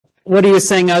what are you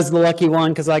saying? I was the lucky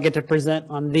one because I get to present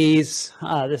on these.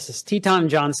 This is Teton and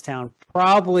Johnstown,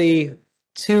 probably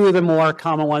two of the more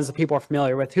common ones that people are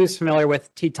familiar with. Who's familiar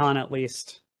with Teton at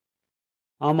least?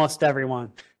 Almost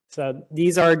everyone. So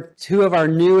these are two of our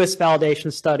newest validation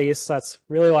studies. So that's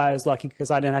really why I was lucky, because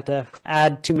I didn't have to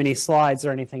add too many slides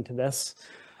or anything to this.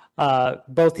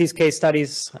 Both these case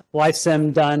studies,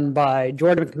 LifeSim done by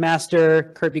Jordan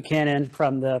McMaster, Kurt Buchanan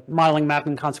from the Modeling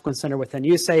Mapping Consequence Center within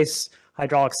USACE,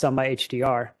 hydraulics done by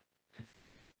HDR.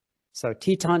 So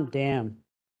Teton Dam.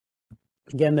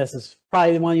 Again, this is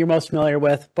probably the one you're most familiar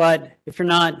with, but if you're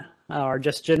not, or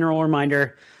just general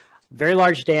reminder, very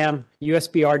large dam,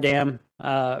 USBR dam,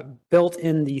 built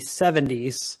in the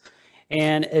 70s,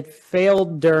 and it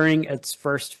failed during its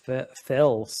first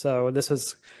fill. So this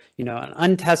was, an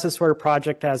untested sort of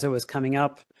project as it was coming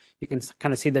up. You can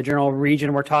kind of see the general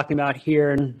region we're talking about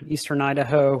here in eastern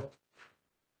Idaho.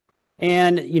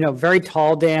 And, very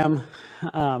tall dam.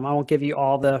 I won't give you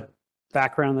all the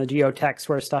background, the geotech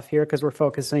sort of stuff here, because we're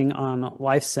focusing on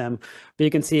LifeSim. But you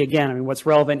can see, again, what's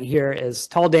relevant here is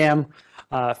tall dam,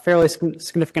 fairly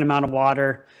significant amount of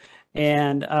water,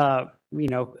 and,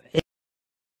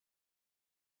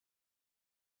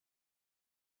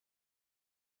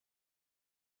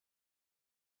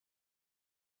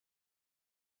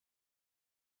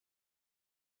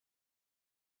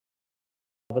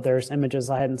 but there's images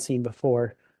I hadn't seen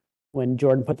before when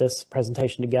Jordan put this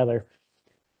presentation together.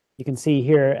 You can see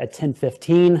here at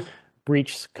 10:15,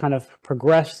 breach kind of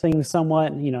progressing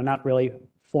somewhat, not really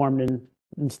formed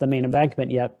into the main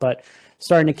embankment yet, but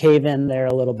starting to cave in there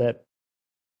a little bit.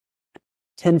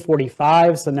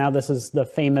 10:45, so now this is the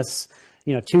famous,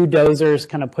 two dozers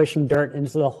kind of pushing dirt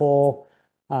into the hole.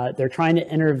 They're trying to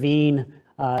intervene,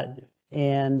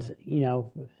 and,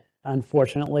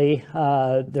 unfortunately,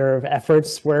 their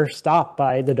efforts were stopped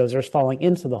by the dozers falling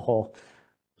into the hole.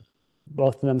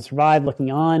 Both of them survived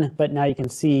looking on, but now you can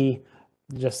see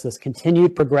just this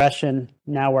continued progression.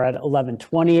 Now we're at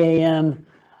 11:20 a.m.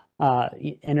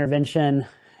 Intervention,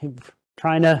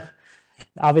 trying to,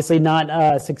 obviously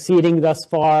not succeeding thus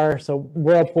far. So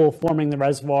whirlpool forming the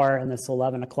reservoir in this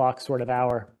 11 o'clock sort of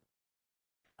hour.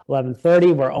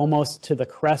 11:30, we're almost to the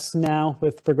crest now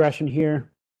with progression here.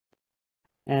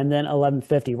 And then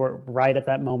 11:50, we're right at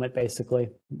that moment, basically.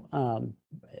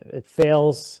 It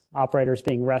fails, operators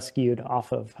being rescued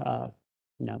off of,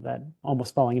 that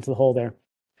almost falling into the hole there.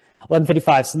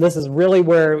 11:55, so this is really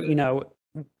where,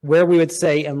 where we would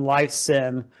say in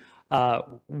LifeSim,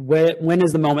 when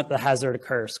is the moment the hazard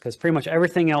occurs? Because pretty much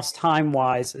everything else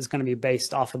time-wise is going to be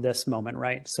based off of this moment,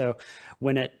 right? So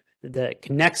when it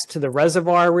connects to the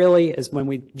reservoir really is when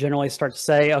we generally start to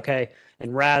say, okay,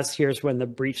 in RAS, here's when the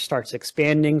breach starts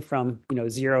expanding from,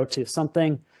 0 to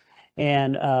something.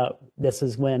 And this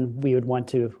is when we would want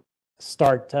to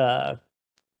start, when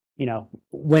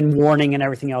warning and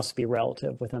everything else to be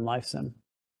relative within LifeSim.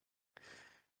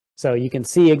 So you can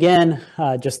see again,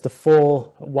 just the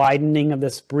full widening of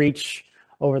this breach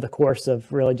over the course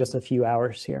of really just a few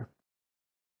hours here.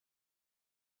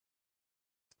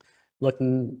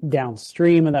 Looking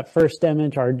downstream of that first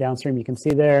image, or downstream, you can see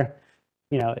there,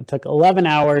 it took 11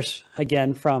 hours,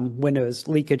 again, from when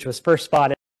leakage was first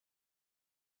spotted.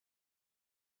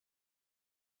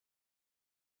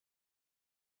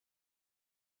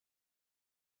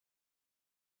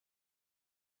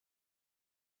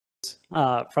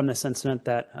 From this incident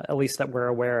that, at least that we're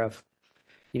aware of.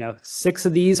 6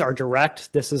 of these are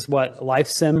direct. This is what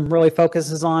LifeSim really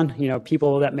focuses on,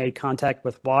 people that made contact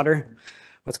with water.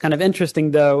 What's kind of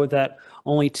interesting, though, that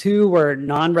only 2 were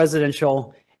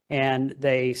non-residential, and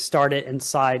they started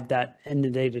inside that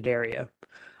inundated area.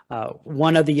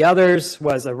 One of the others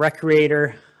was a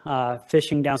recreator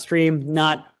fishing downstream,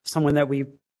 not someone that we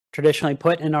traditionally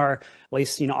put in our, at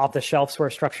least, off-the-shelf sort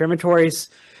of structure inventories.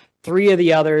 3 of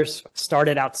the others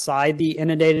started outside the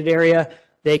inundated area.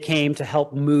 They came to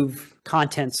help move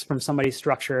contents from somebody's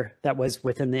structure that was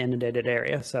within the inundated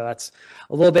area. So that's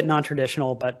a little bit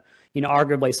non-traditional, but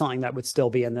arguably something that would still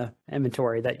be in the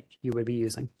inventory that you would be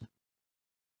using.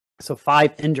 So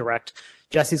 5 indirect.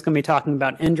 Jesse's going to be talking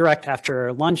about indirect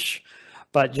after lunch,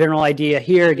 but general idea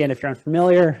here, again, if you're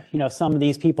unfamiliar, some of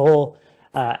these people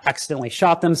accidentally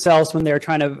shot themselves when they were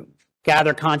trying to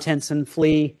gather contents and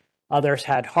flee. Others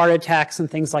had heart attacks and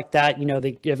things like that.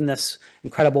 They've given this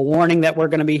incredible warning that we're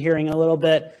going to be hearing a little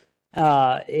bit.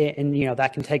 And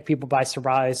that can take people by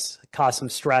surprise, cause some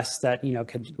stress that,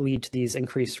 could lead to these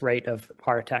increased rate of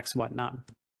heart attacks and whatnot.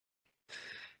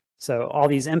 So all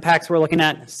these impacts we're looking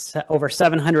at, over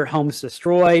 700 homes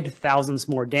destroyed, thousands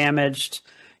more damaged,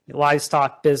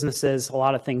 livestock businesses, a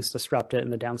lot of things disrupted in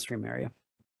the downstream area.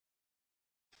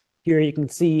 Here you can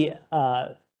see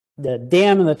the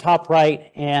dam in the top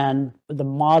right and the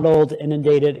modeled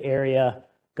inundated area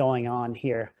going on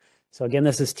here. So again,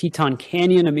 this is Teton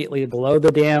Canyon immediately below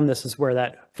the dam. This is where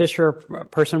that fisherman.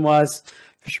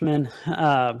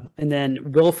 And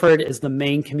then Wilford is the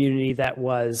main community that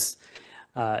was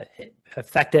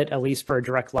affected, at least for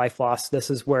direct life loss. This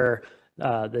is where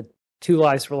the 2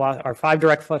 lives were lost, or 5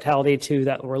 direct fatality, 2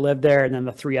 that were lived there, and then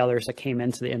the 3 others that came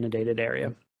into the inundated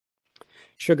area.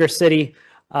 Sugar City,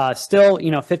 still,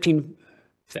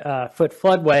 15-foot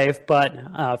flood wave,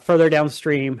 but further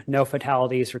downstream, no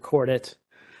fatalities recorded.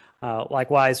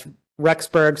 Likewise,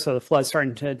 Rexburg, so the flood's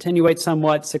starting to attenuate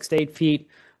somewhat, 6 to 8 feet.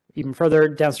 Even further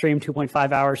downstream,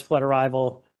 2.5 hours flood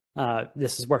arrival.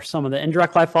 This is where some of the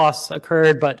indirect life loss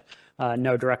occurred, but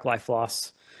no direct life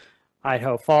loss.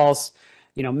 Idaho Falls,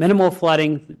 minimal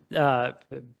flooding,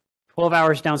 12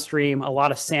 hours downstream, a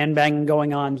lot of sandbagging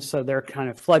going on, so they're kind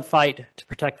of flood fight to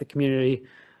protect the community.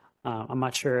 I'm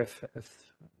not sure if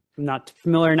I'm not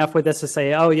familiar enough with this to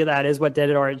say, oh yeah, that is what did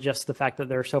it, or just the fact that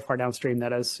they're so far downstream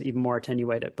that is even more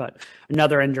attenuated, but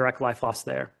another indirect life loss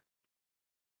there.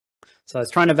 So I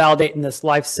was trying to validate in this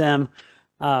LifeSim.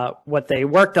 What they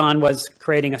worked on was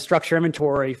creating a structure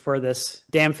inventory for this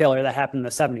dam failure that happened in the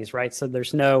 70s, right? So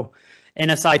there's no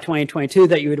NSI 2022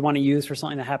 that you would want to use for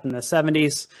something that happened in the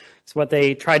 70s. So what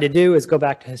they tried to do is go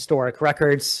back to historic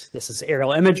records. This is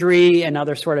aerial imagery and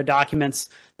other sort of documents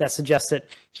that suggest that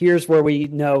here's where we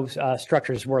know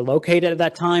structures were located at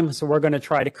that time. So we're going to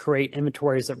try to create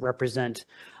inventories that represent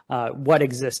what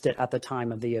existed at the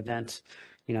time of the event.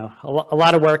 A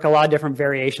lot of work, a lot of different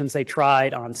variations they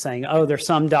tried on saying, oh, there's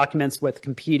some documents with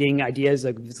competing ideas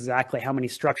of exactly how many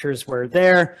structures were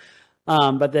there.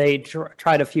 But they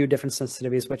tried a few different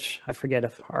sensitivities, which I forget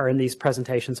if are in these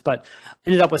presentations, but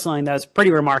ended up with something that was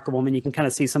pretty remarkable. I mean, you can kind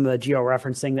of see some of the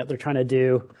georeferencing that they're trying to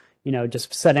do,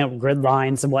 just setting up grid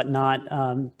lines and whatnot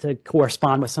to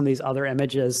correspond with some of these other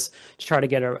images to try to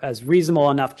get as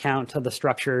reasonable enough count of the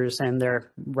structures and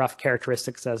their rough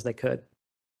characteristics as they could.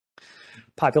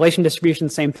 Population distribution,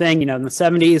 same thing. In the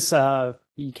 70s,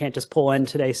 you can't just pull in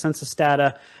today's census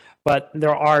data, but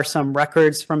there are some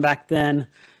records from back then.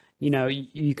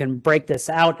 You can break this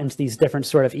out into these different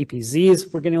sort of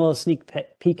EPZs we're getting a little sneak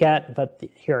peek at, but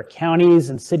here are counties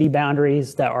and city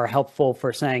boundaries that are helpful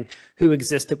for saying who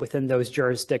existed within those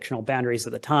jurisdictional boundaries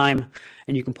at the time,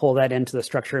 and you can pull that into the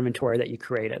structure inventory that you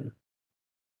created.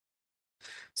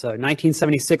 So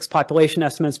 1976 population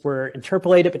estimates were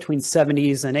interpolated between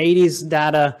 70s and 80s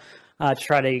data to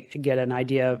try to get an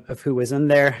idea of who was in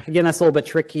there. Again, that's a little bit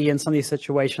tricky in some of these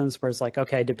situations where it's like,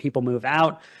 okay, did people move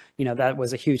out? That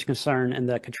was a huge concern in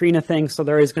the Katrina thing. So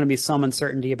there is going to be some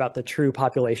uncertainty about the true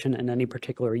population in any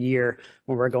particular year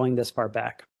when we're going this far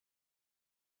back.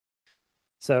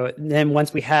 So then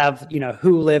once we have,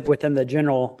 who lived within the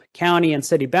general county and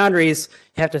city boundaries,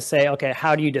 you have to say, okay,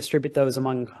 how do you distribute those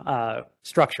among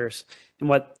structures? And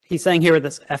what he's saying here with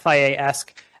this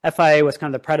FIA-esque, FIA was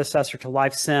kind of the predecessor to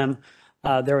LifeSim.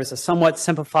 There was a somewhat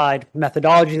simplified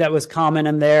methodology that was common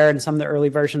in there in some of the early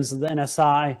versions of the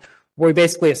NSI, where we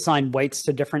basically assign weights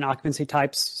to different occupancy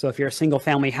types. So if you're a single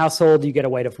family household, you get a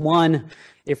weight of 1.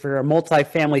 If you're a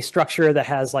multi-family structure that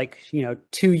has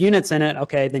 2 units in it,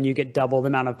 okay, then you get double the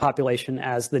amount of population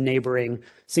as the neighboring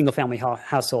single family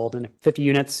household. And 50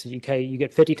 units, okay, you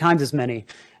get 50 times as many.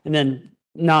 And then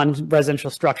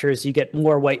non-residential structures, you get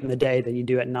more weight in the day than you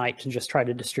do at night to just try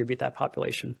to distribute that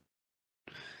population.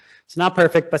 It's not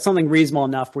perfect, but something reasonable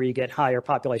enough where you get higher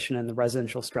population in the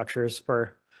residential structures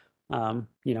for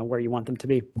where you want them to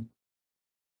be.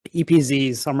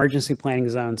 EPZs, emergency planning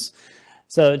zones.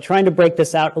 So trying to break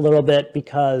this out a little bit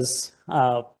because,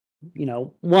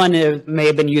 one, it may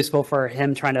have been useful for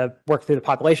him trying to work through the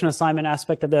population assignment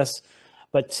aspect of this,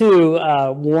 but 2,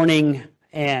 warning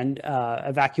and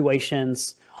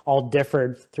evacuations all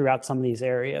differed throughout some of these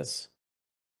areas.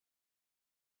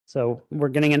 So we're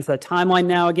getting into the timeline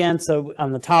now again. So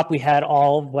on the top, we had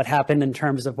all what happened in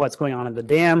terms of what's going on in the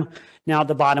dam. Now at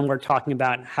the bottom, we're talking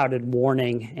about how did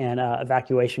warning and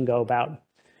evacuation go about.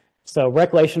 So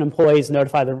reclamation employees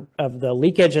notified of the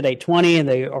leakage at 8:20, and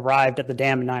they arrived at the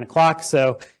dam at 9 o'clock.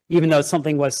 So even though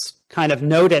something was kind of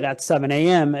noted at 7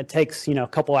 a.m., it takes a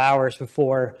couple hours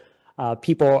before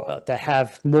people that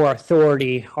have more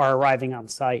authority are arriving on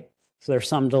site. So there's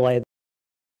some delay.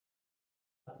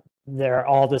 There's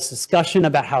all this discussion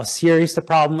about how serious the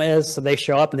problem is. So they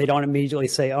show up and they don't immediately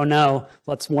say, oh no,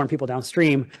 let's warn people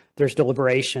downstream. There's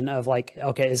deliberation of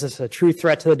okay, is this a true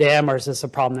threat to the dam or is this a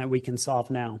problem that we can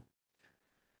solve now?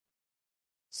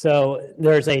 So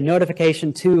there's a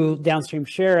notification to downstream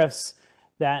sheriffs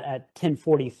that at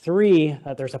 1043,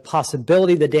 there's a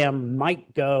possibility the dam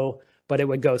might go, but it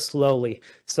would go slowly.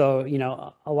 So, you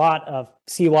know, a lot of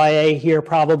CYA here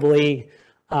probably,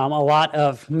 a lot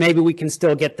of maybe we can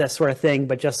still get this sort of thing,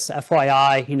 but just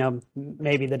FYI, you know,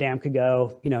 maybe the dam could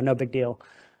go, you know, no big deal.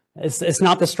 It's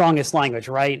not the strongest language,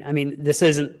 right? I mean, this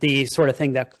isn't the sort of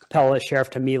thing that compel a sheriff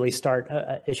to immediately start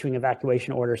issuing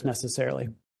evacuation orders necessarily.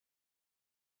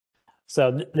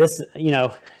 So this, you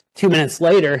know, 2 minutes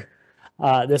later,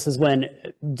 this is when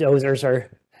dozers are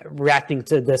reacting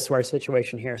to this sort of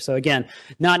situation here. So again,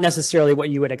 not necessarily what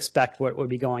you would expect what would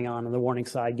be going on the warning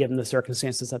side, given the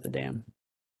circumstances at the dam.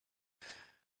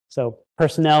 So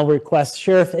personnel requests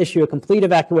sheriff issue a complete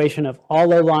evacuation of all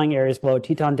low-lying areas below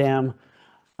Teton Dam.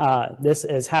 This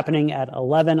is happening at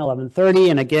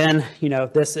 11:30, and again, you know,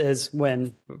 this is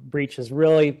when breach is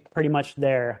really pretty much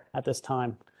there at this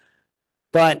time.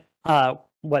 But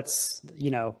what's,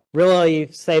 you know,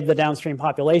 really saved the downstream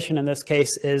population in this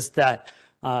case is that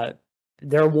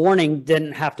their warning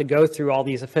didn't have to go through all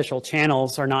these official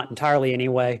channels, or not entirely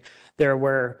anyway. There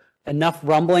were enough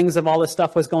rumblings of all this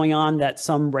stuff was going on that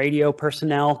some radio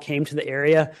personnel came to the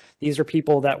area. These are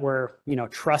people that were, you know,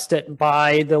 trusted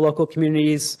by the local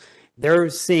communities. They're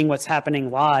seeing what's happening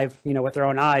live, you know, with their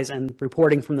own eyes and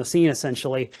reporting from the scene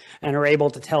essentially, and are able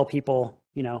to tell people,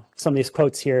 you know, some of these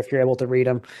quotes here, if you're able to read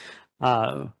them,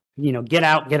 you know, get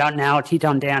out now.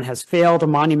 Teton Dam has failed,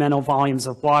 monumental volumes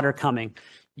of water coming.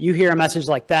 You hear a message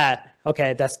like that,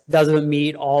 okay, that doesn't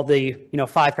meet all the, you know,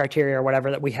 5 criteria or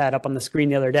whatever that we had up on the screen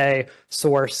the other day,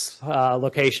 source,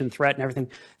 location, threat, and everything.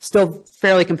 Still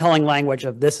fairly compelling language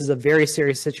of this is a very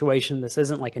serious situation. This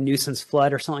isn't like a nuisance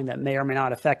flood or something that may or may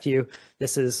not affect you.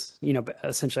 This is, you know,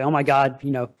 essentially, oh my God,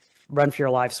 you know, run for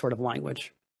your life sort of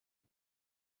language.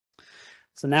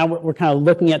 So now we're kind of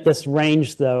looking at this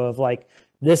range though of like,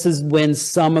 this is when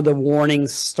some of the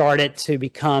warnings started to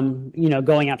become, you know,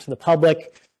 going out to the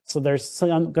public. So there's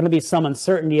going to be some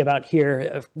uncertainty about here.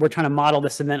 If we're trying to model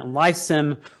this event in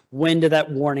LifeSim, when did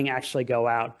that warning actually go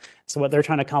out? So what they're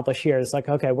trying to accomplish here is like,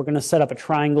 okay, we're going to set up a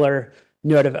triangular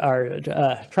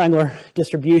triangular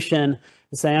distribution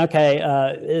and saying,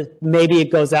 okay, maybe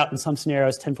it goes out in some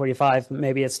scenarios 10:45,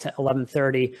 maybe it's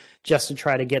 11:30, just to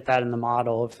try to get that in the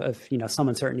model of you know, some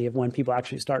uncertainty of when people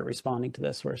actually start responding to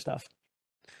this sort of stuff.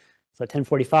 So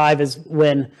 10:45 is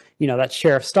when, you know, that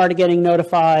sheriff started getting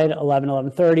notified.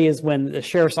 11:30 is when the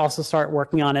sheriffs also start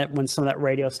working on it, when some of that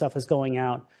radio stuff is going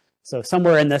out. So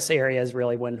somewhere in this area is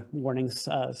really when warnings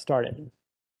started.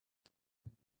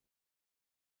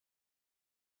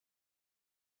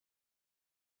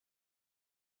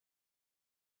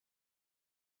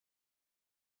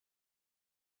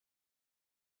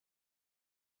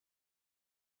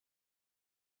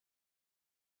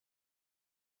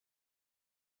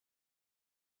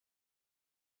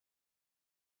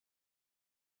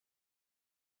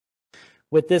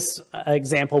 With this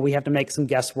example, we have to make some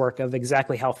guesswork of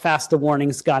exactly how fast the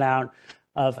warnings got out,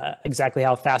 of exactly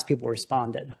how fast people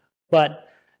responded. But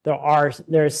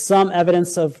there's some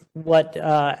evidence of what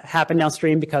happened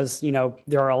downstream, because, you know,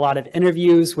 there are a lot of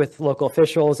interviews with local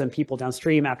officials and people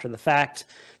downstream after the fact.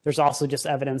 There's also just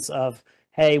evidence of,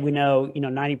 hey, we know, you know,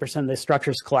 90% of the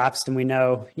structures collapsed, and we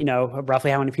know, you know,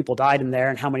 roughly how many people died in there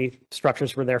and how many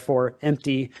structures were therefore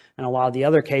empty. And a lot of the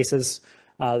other cases,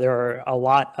 there are a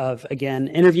lot of, again,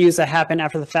 interviews that happened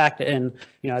after the fact. And,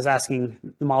 you know, I was asking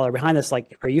the modeler behind this,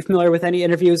 like, are you familiar with any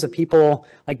interviews of people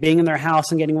like being in their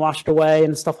house and getting washed away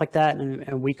and stuff like that?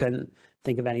 And we couldn't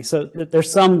think of any. So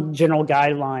there's some general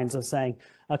guidelines of saying,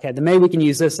 okay, then maybe we can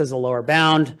use this as a lower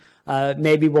bound.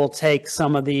 Maybe we'll take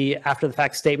some of the after the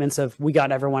fact statements of we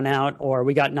got everyone out, or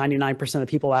we got 99% of the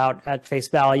people out at face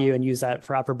value, and use that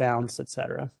for upper bounds, et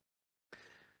cetera.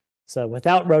 So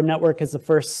without road network is the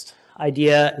first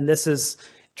idea, and this is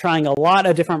trying a lot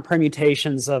of different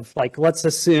permutations of, like, let's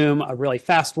assume a really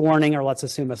fast warning, or let's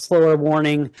assume a slower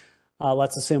warning,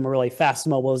 let's assume a really fast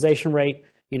mobilization rate.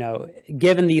 You know,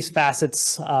 given these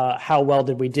facets, how well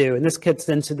did we do? And this gets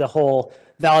into the whole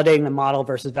validating the model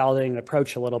versus validating the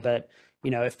approach a little bit.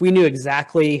 You know, if we knew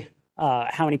exactly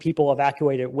how many people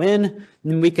evacuated when,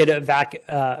 then we could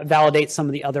validate some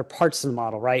of the other parts of the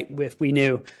model, right? If we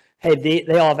knew, hey,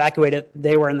 they all evacuated,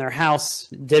 they were in their house,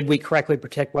 did we correctly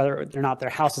predict whether or not their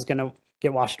house is going to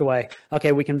get washed away?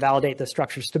 Okay, we can validate the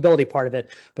structure stability part of it,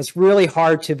 but it's really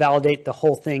hard to validate the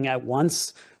whole thing at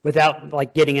once without,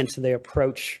 like, getting into the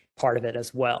approach part of it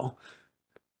as well.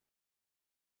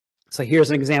 So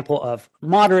here's an example of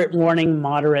moderate warning,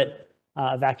 moderate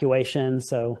evacuation.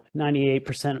 So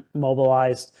 98%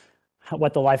 mobilized,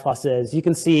 what the life loss is. You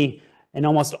can see in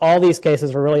almost all these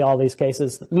cases, or really all these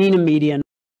cases, mean and median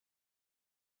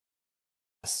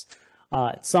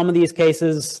Some of these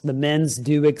cases, the mins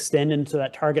do extend into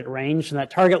that target range, and that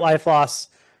target life loss,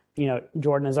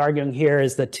 Jordan is arguing here,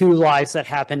 is the 2 lives that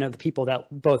happen of the people that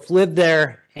both lived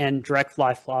there and direct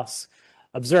life loss.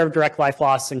 Observed direct life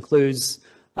loss includes,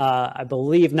 I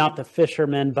believe, not the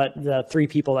fishermen, but the 3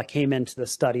 people that came into the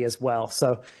study as well.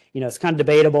 So, it's kind of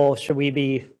debatable, should we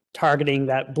be targeting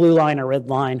that blue line or red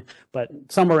line, but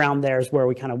somewhere around there is where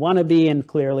we kind of want to be, and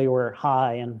clearly we're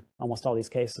high in almost all these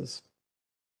cases.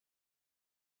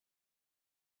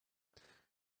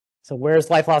 So where's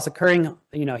life loss occurring?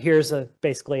 Here's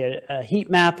basically a heat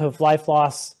map of life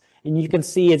loss, and you can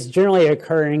see it's generally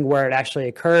occurring where it actually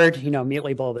occurred,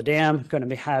 immediately below the dam, going to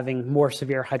be having more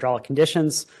severe hydraulic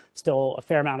conditions, still a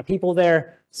fair amount of people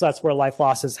there, so that's where life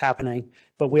loss is happening.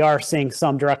 But we are seeing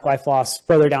some direct life loss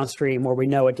further downstream where we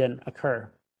know it didn't occur.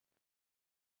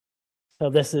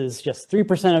 So this is just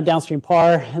 3% of downstream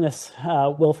PAR in this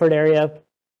Wilford area,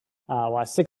 while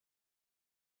 6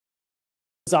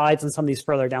 resides in some of these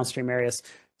further downstream areas.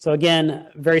 So again,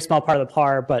 very small part of the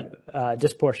PAR, but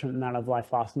disproportionate amount of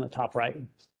life loss in the top right.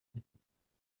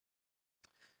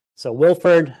 So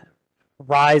Wilford,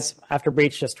 rise after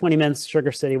breach just 20 minutes,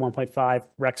 Sugar City 1.5,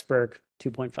 Rexburg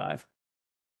 2.5.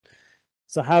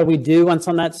 So how do we do on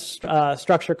some of that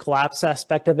structure collapse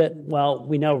aspect of it? Well,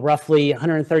 we know roughly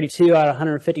 132 out of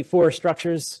 154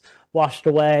 structures washed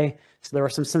away. So there were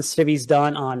some sensitivities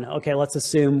done on, okay, let's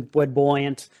assume wood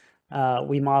buoyant.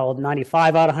 We modeled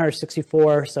 95 out of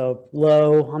 164, so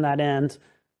low on that end.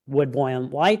 Wood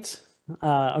buoyant light,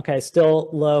 okay, still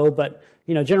low, but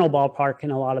general ballpark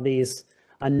in a lot of these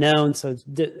unknown. So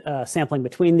sampling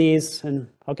between these, and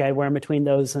okay, we're in between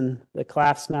those and the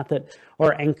collapse method,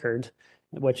 or anchored,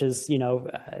 which is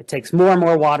it takes more and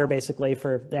more water basically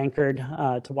for the anchored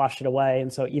to wash it away,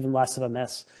 and so even less of a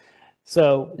miss.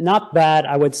 So not bad,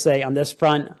 I would say, on this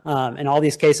front. In all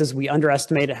these cases, we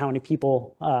underestimated how many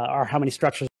people or how many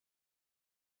structures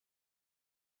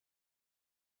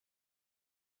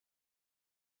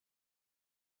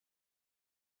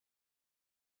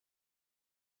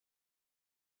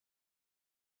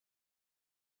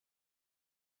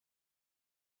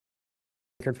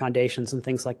anchored foundations and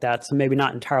things like that. So maybe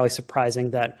not entirely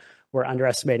surprising that we're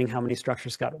underestimating how many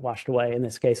structures got washed away in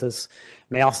these cases.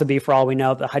 It may also be, for all we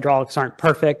know, the hydraulics aren't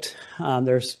perfect.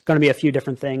 There's going to be a few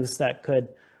different things that could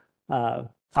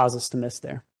cause us to miss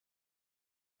there.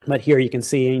 But here you can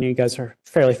see, you guys are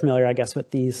fairly familiar, I guess,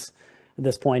 with these at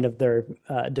this point of their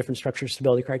different structure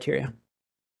stability criteria.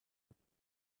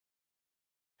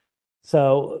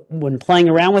 So when playing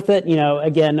around with it,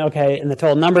 again, okay, in the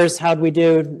total numbers, how'd we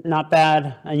do? Not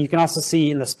bad. And you can also see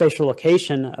in the spatial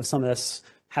location of some of this,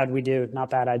 how'd we do? Not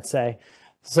bad, I'd say.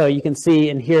 So you can see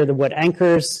in here the wood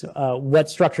anchors, what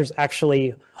structures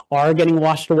actually are getting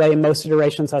washed away in most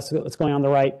iterations. That's what's going on the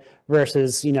right,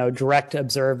 versus direct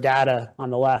observed data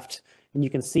on the left. And you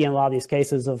can see in a lot of these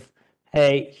cases of,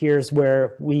 hey, here's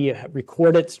where we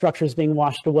recorded structures being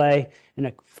washed away, and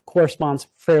it corresponds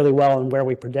fairly well in where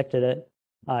we predicted it.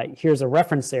 Here's a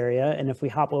reference area, and if we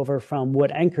hop over from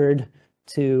wood anchored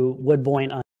to wood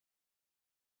buoyant,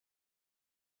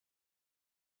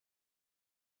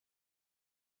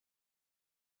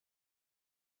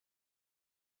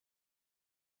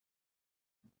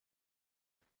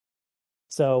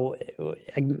 so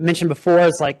I mentioned before,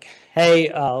 it's like, hey,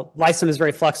 LifeSim is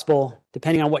very flexible.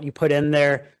 Depending on what you put in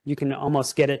there, you can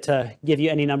almost get it to give you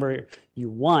any number you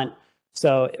want.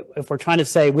 So if we're trying to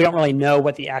say we don't really know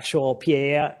what the actual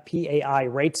PAI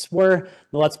rates were,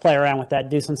 well, let's play around with that,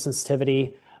 do some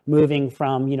sensitivity, moving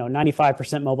from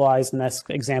 95% mobilized in this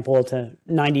example to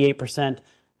 98%.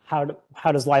 How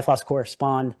does life loss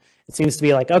correspond? It seems to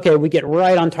be like, okay, we get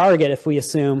right on target if we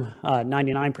assume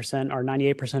 99% or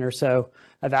 98% or so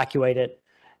evacuated.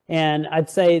 And I'd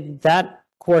say that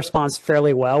corresponds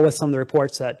fairly well with some of the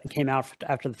reports that came out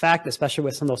after the fact, especially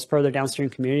with some of those further downstream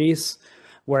communities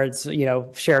where it's,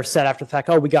 sheriff said after the fact,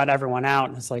 oh, we got everyone out.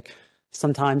 And it's like,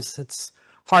 sometimes it's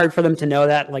hard for them to know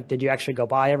that. Like, did you actually go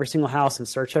by every single house and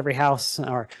search every house?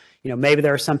 Or, maybe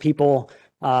there are some people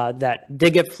that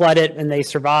did get flooded and they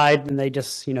survived and they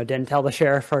just, didn't tell the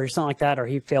sheriff or something like that, or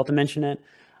he failed to mention it.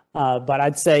 But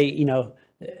I'd say,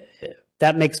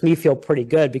 that makes me feel pretty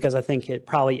good, because I think it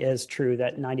probably is true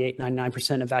that 98,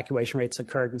 99% evacuation rates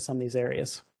occurred in some of these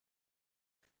areas.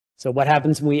 So what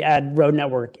happens when we add road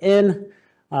network in,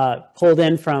 pulled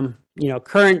in from,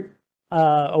 current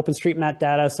OpenStreetMap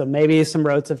data. So maybe some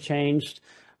roads have changed.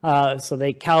 So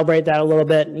they calibrate that a little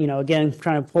bit, again,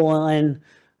 trying to pull in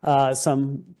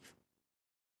some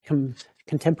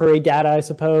contemporary data, I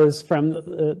suppose, from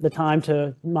the time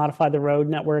to modify the road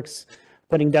networks,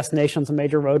 putting destinations on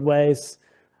major roadways.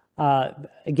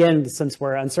 Again, since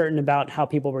we're uncertain about how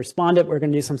people responded, we're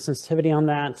going to do some sensitivity on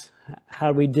that.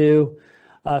 How do we do?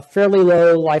 Fairly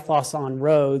low life loss on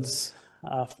roads,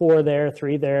 4 there,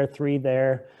 3 there, 3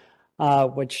 there,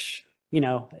 which,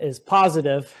 is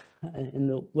positive in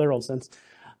the literal sense.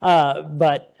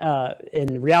 But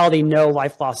in reality, no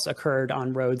life loss occurred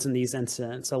on roads in these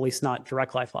incidents, at least not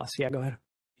direct life loss. Yeah, go ahead.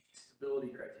 The stability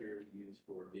criteria we use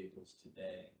for vehicles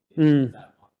today, is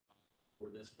that for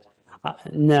this point?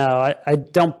 No, I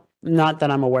don't, not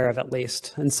that I'm aware of at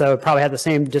least. And so it probably had the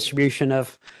same distribution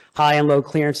of high and low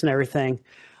clearance and everything.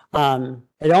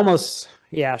 It almost,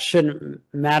 shouldn't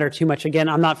matter too much. Again,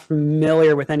 I'm not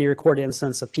familiar with any recorded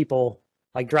instance of people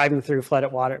like driving through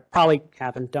flooded water. Probably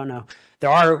happened, don't know. There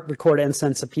are recorded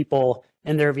instances of people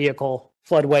in their vehicle,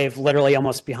 flood wave literally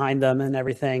almost behind them and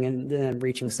everything, and then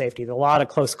reaching safety. There are a lot of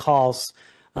close calls,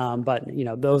 but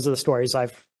those are the stories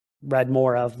I've read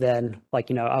more of than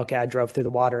like, okay, I drove through the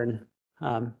water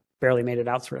and barely made it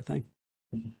out sort of thing.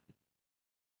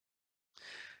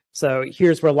 So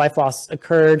here's where life loss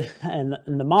occurred in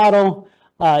the model.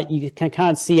 You can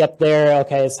kind of see up there,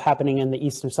 okay, it's happening in the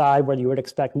eastern side where you would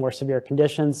expect more severe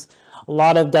conditions. A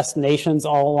lot of destinations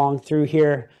all along through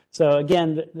here. So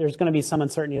again, there's going to be some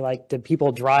uncertainty, like did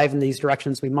people drive in these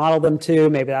directions we modeled them to?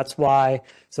 Maybe that's why.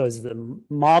 So is the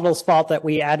model's fault that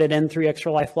we added in 3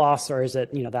 extra life loss, or is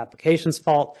it, the application's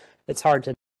fault? It's hard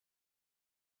to.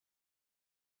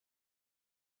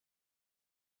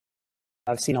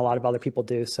 I've seen a lot of other people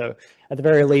do. So at the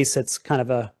very least, it's kind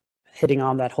of a hitting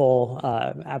on that whole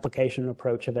application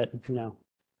approach of it.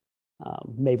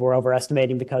 Maybe we're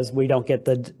overestimating because we don't get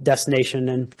the destination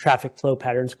and traffic flow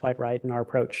patterns quite right in our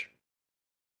approach.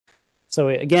 So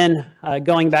again,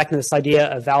 going back to this idea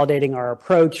of validating our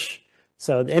approach.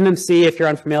 So the MMC, if you're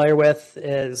unfamiliar with,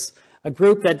 is a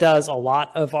group that does a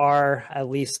lot of our at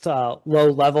least low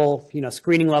level,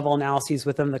 screening level analyses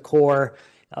within the core.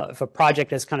 If a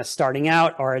project is kind of starting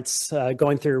out or it's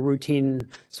going through a routine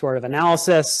sort of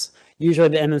analysis, usually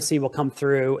the MMC will come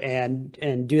through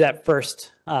and do that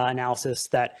first analysis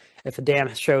that if a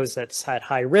dam shows that's at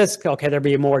high risk, okay, there'll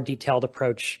be a more detailed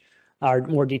approach or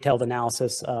more detailed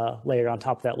analysis later on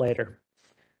top of that later.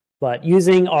 But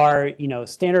using our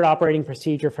standard operating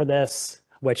procedure for this,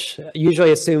 which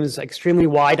usually assumes extremely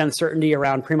wide uncertainty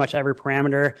around pretty much every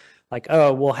parameter, like,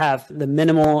 oh, we'll have the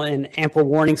minimal and ample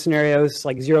warning scenarios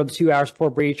like 0 to 2 hours before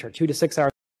breach or 2 to 6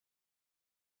 hours.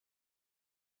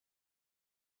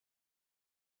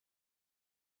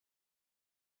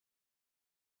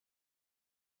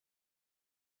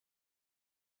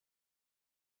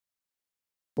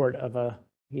 Of a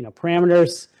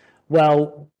parameters.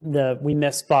 Well, we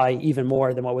missed by even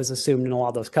more than what was assumed in a lot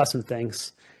of those custom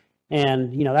things.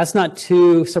 And that's not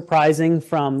too surprising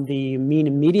from the mean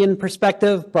and median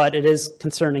perspective, but it is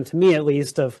concerning to me at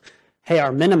least of, hey,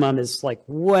 our minimum is like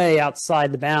way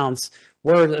outside the bounds.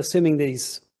 We're assuming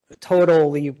these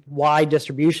totally wide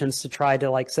distributions to try to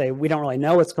like say, we don't really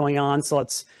know what's going on, so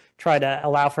let's try to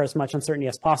allow for as much uncertainty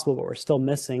as possible, but we're still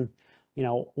missing.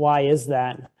 Why is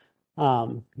that?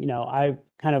 I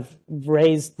kind of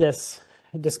raised this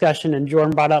discussion and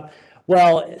Jordan brought up,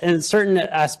 well, in a certain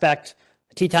aspect,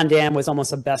 Teton Dam was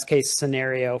almost a best case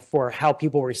scenario for how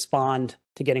people respond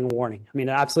to getting a warning. I mean,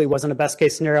 it absolutely wasn't a best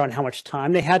case scenario on how much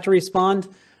time they had to respond,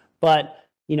 but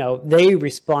they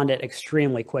responded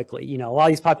extremely quickly. A lot of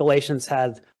these populations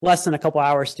had less than a couple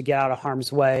hours to get out of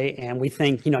harm's way, and we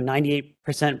think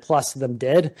 98% plus of them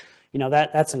did.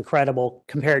 That's incredible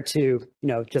compared to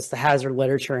just the hazard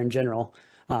literature in general.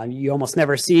 You almost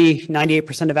never see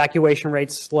 98% evacuation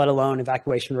rates, let alone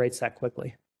evacuation rates that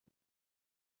quickly.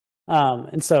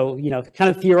 And so, kind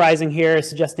of theorizing here,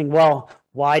 suggesting, well,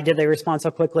 why did they respond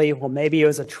so quickly? Well, maybe it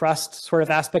was a trust sort of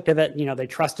aspect of it. They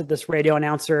trusted this radio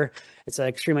announcer. It's an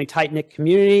extremely tight-knit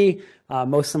community.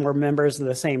 Most of them were members of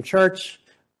the same church.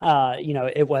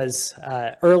 It was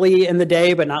early in the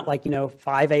day, but not like,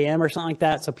 5 a.m. or something like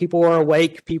that. So people were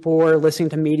awake, people were listening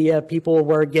to media, people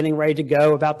were getting ready to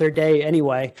go about their day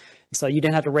anyway. So you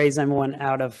didn't have to raise anyone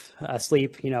out of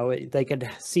sleep. They could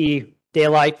see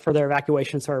daylight for their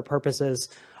evacuation sort of purposes.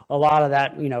 A lot of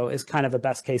that, is kind of a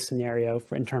best case scenario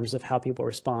in terms of how people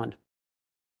respond.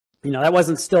 That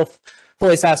wasn't still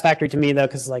fully satisfactory to me though,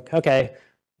 because like, okay,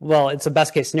 well, it's a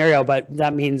best case scenario, but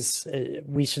that means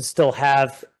we should still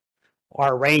have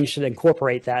our range should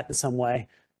incorporate that in some way.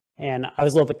 And I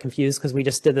was a little bit confused because we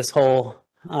just did this whole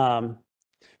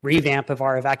revamp of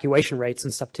our evacuation rates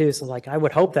and stuff too. So like, I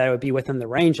would hope that it would be within the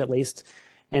range at least,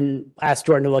 and asked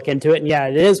Jordan to look into it. And yeah,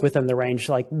 it is within the range.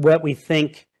 Like what we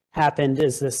think happened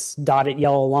is this dotted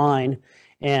yellow line.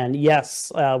 And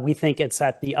yes, we think it's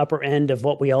at the upper end of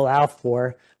what we allow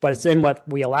for, but it's in what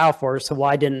we allow for. So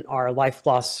why didn't our life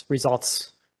loss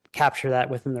results capture that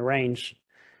within the range?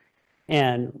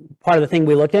 And part of the thing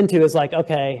we looked into is like,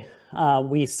 okay,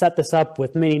 we set this up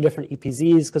with many different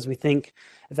EPZs because we think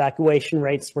evacuation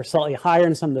rates were slightly higher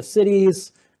in some of the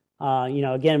cities.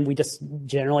 Again, we just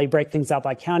generally break things out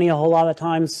by county a whole lot of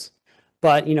times.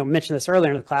 But, mentioned this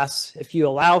earlier in the class, if you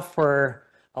allow for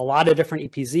a lot of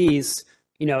different EPZs,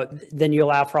 then you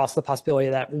allow for also the possibility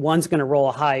that one's going to roll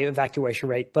a high evacuation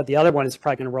rate, but the other one is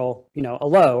probably going to roll, a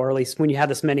low, or at least when you have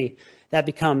this many, that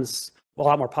becomes a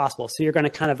lot more possible. So you're going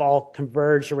to kind of all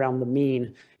converge around the mean,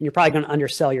 and you're probably going to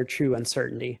undersell your true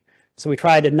uncertainty. So we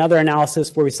tried another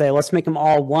analysis where we say, let's make them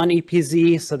all one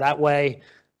EPZ, so that way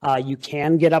you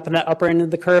can get up in that upper end of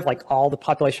the curve, like all the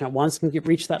population at once can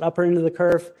reach that upper end of the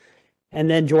curve. And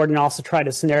then Jordan also tried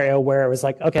a scenario where it was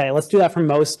like, okay, let's do that for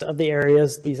most of the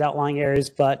areas, these outlying areas,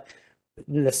 but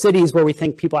in the cities where we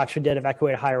think people actually did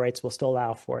evacuate at higher rates, we'll still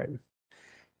allow for it.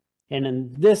 And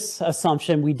in this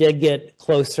assumption, we did get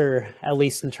closer, at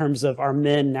least in terms of our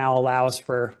min now allows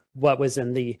for what was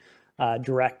in the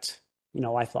direct,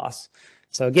 life loss.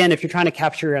 So again, if you're trying to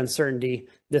capture your uncertainty,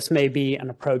 this may be an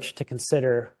approach to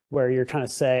consider where you're trying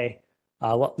to say,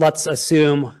 let's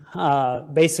assume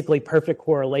basically perfect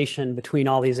correlation between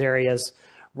all these areas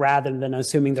rather than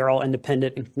assuming they're all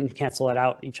independent and can cancel it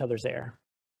out each other's error.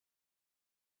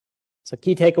 So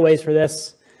key takeaways for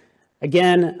this.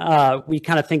 Again, we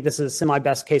kind of think this is a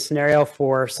semi-best case scenario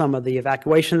for some of the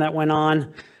evacuation that went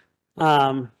on.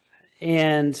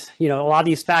 And, a lot of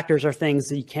these factors are things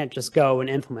that you can't just go and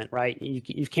implement, right?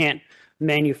 You can't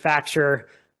manufacture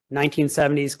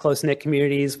 1970s close-knit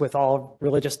communities with all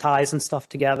religious ties and stuff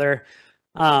together.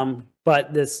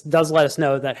 But this does let us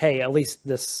know that, hey, at least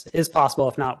this is possible,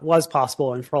 if not was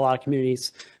possible. And for a lot of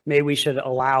communities, maybe we should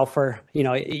allow for,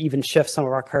 even shift some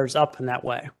of our curves up in that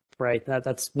way, right?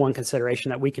 That's one consideration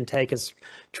that we can take is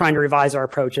trying to revise our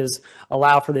approaches,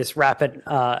 allow for this rapid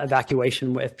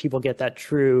evacuation if people get that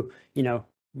true,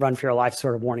 run for your life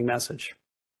sort of warning message.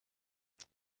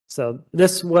 So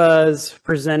this was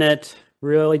presented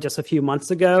really just a few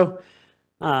months ago.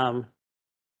 I'm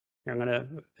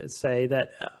going to say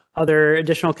that other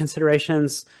additional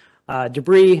considerations,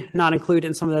 debris not included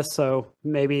in some of this, so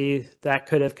maybe that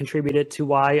could have contributed to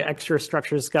why extra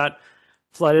structures got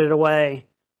flooded away.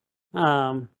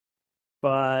 But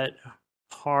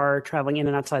car traveling in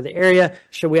and outside the area,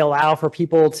 should we allow for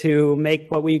people to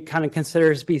make what we kind of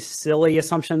consider to be silly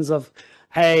assumptions of,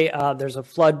 hey, there's a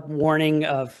flood warning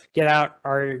of get out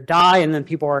or die, and then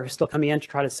people are still coming in to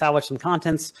try to salvage some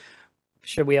contents.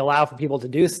 Should we allow for people to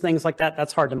do things like that?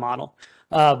 That's hard to model,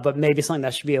 but maybe something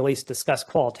that should be at least discussed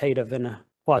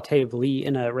qualitatively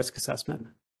in a risk assessment.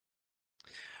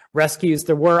 Rescues,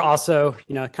 there were also,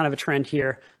 kind of a trend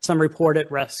here, some reported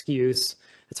rescues.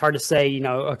 It's hard to say,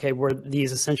 okay, were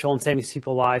these essential in saving these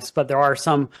people's lives, but there are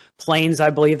some planes, I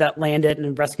believe, that landed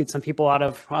and rescued some people out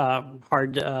of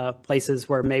hard places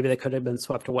where maybe they could have been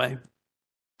swept away.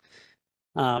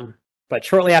 But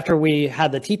shortly after we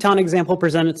had the Teton example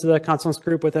presented to the consultants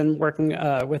group within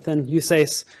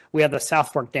USACE, we had the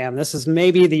South Fork Dam. This is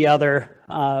maybe the other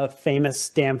famous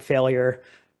dam failure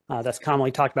that's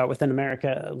commonly talked about within America,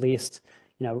 at least.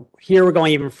 Here we're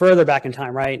going even further back in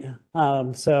time, right?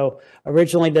 So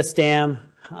originally this dam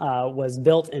was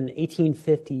built in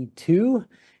 1852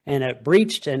 and it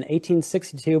breached in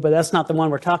 1862, but that's not the one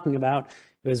we're talking about.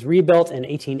 It was rebuilt in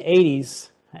 1880s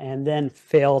and then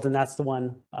failed, and that's the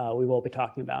one we will be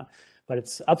talking about. But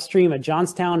it's upstream of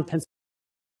Johnstown,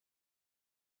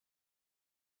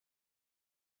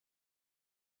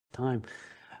 Pennsylvania.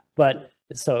 But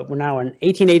so we're now in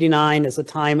 1889 is the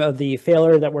time of the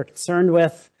failure that we're concerned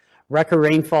with. Record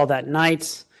rainfall that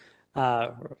night,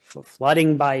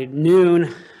 flooding by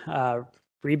noon.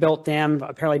 Rebuilt dam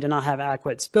apparently did not have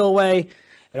adequate spillway.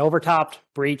 It overtopped,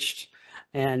 breached,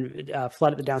 and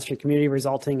flooded the downstream community,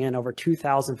 resulting in over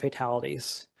 2,000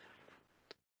 fatalities.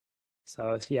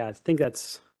 So yeah, I think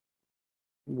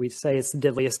we say it's the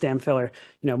deadliest dam failure.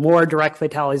 More direct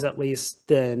fatalities at least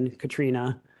than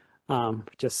Katrina.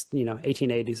 Just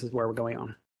 1880s is where we're going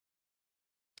on.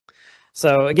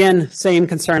 So again, same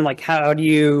concern, like how do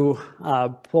you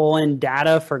pull in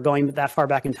data for going that far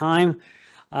back in time?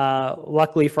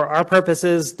 Luckily for our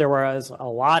purposes, there was a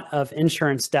lot of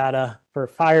insurance data for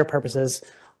fire purposes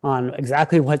on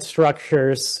exactly what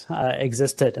structures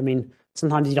existed. I mean,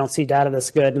 sometimes you don't see data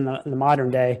that's good in the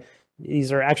modern day.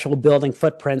 These are actual building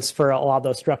footprints for a lot of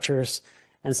those structures.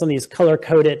 And some of these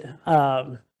color-coded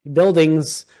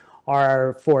buildings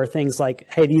are for things like,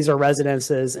 hey, these are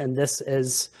residences and this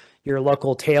is, your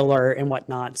local tailor and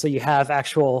whatnot. So you have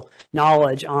actual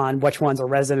knowledge on which ones are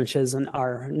residences and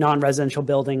are non-residential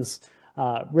buildings.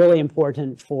 Really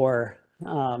important for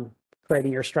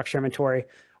creating your structure inventory.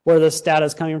 Where this data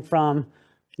is coming from,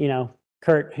 you know,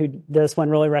 Kurt, who this one,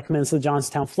 really recommends the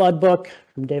Johnstown Flood book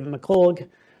from David McCullough,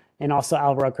 and also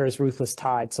Al Rucker's Ruthless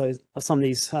Tide. So some of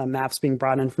these maps being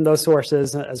brought in from those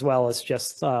sources, as well as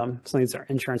just some of these are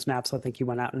insurance maps I think you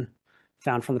went out and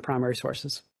found from the primary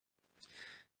sources.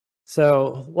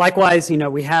 So likewise, you know,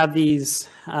 we have these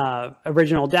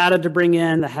original data to bring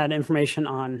in that had information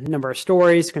on number of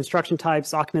stories, construction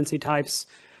types, occupancy types,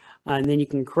 and then you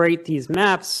can create these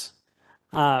maps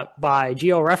by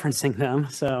georeferencing them.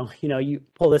 So, you know, you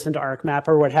pull this into ArcMap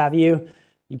or what have you,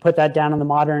 you put that down in the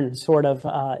modern sort of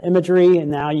imagery,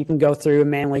 and now you can go through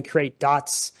and manually create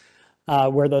dots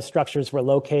where those structures were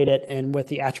located and with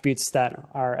the attributes that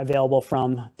are available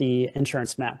from the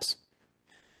insurance maps.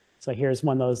 So here's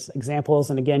one of those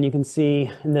examples. And again, you can see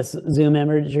in this zoom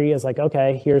imagery is like,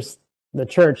 okay, here's the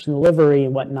church and the livery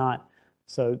and whatnot.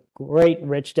 So great,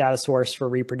 rich data source for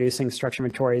reproducing structure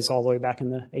inventories all the way back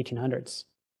in the 1800s.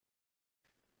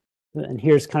 And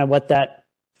here's kind of what that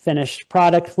finished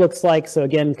product looks like. So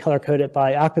again, color coded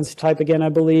by occupancy type again, I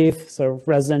believe. So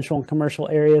residential and commercial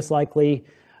areas likely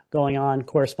going on,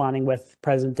 corresponding with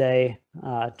present day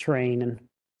terrain and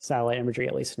satellite imagery,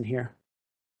 at least in here.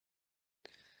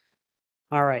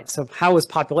 All right, so how was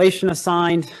population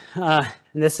assigned? And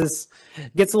this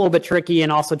gets a little bit tricky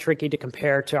and also tricky to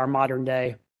compare to our modern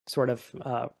day sort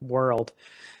of world.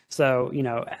 So, you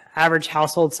know, average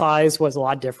household size was a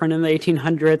lot different in the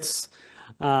 1800s.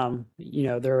 You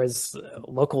know, there was a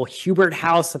local Hubert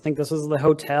House. I think this was the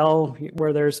hotel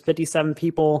where there's 57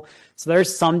 people. So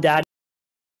there's some data.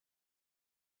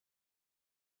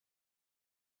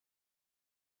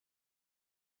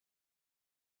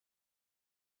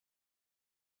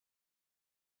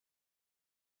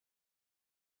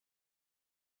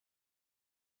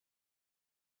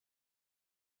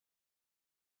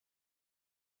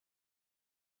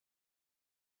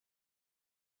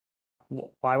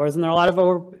 Why wasn't there a lot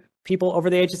of people over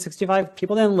the age of 65?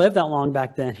 People didn't live that long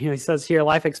back then. You know, he says here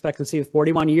life expectancy of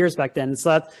 41 years back then. So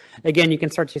that, again, you can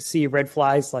start to see red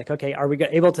flags like, okay, are we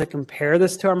able to compare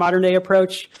this to our modern day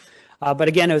approach? But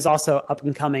again, it was also up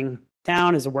and coming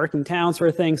town, as a working town sort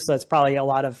of thing. So that's probably a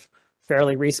lot of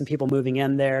fairly recent people moving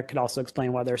in there. Could also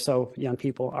explain why there's so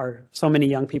many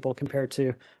young people compared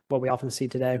to what we often see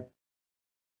today.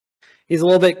 He's a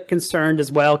little bit concerned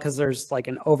as well because there's like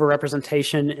an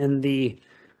overrepresentation in the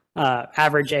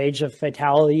average age of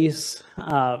fatalities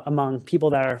among people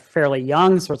that are fairly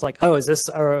young. So it's like, oh, is this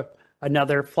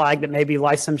another flag that maybe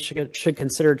LifeSim should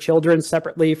consider children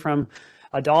separately from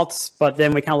adults? But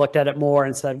then we kind of looked at it more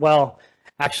and said, well,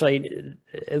 actually,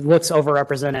 it looks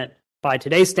overrepresented by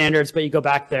today's standards, but you go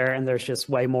back there and there's just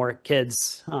way more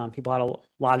kids. People had a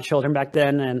lot of children back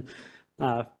then,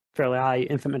 and fairly high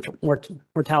infant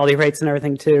mortality rates and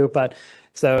everything too. But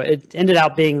so it ended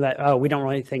up being that, oh, we don't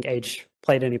really think age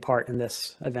played any part in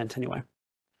this event anyway.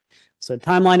 So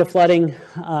timeline of flooding,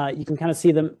 you can kind of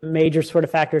see the major sort of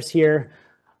factors here.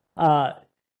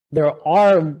 There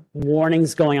are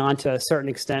warnings going on to a certain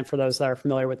extent for those that are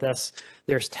familiar with this.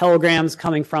 There's telegrams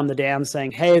coming from the dam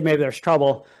saying, hey, maybe there's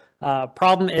trouble.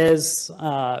 Problem is,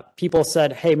 people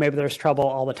said, hey, maybe there's trouble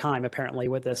all the time, apparently,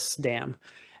 with this dam.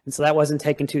 And so that wasn't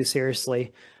taken too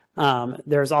seriously.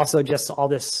 There's also just all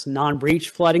this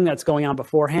non-breach flooding that's going on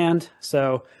beforehand.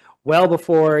 So well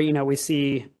before, you know, we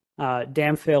see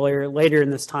dam failure later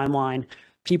in this timeline,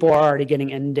 people are already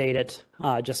getting inundated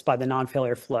just by the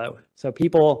non-failure flow. So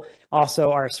people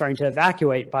also are starting to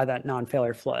evacuate by that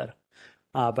non-failure flood.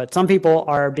 But some people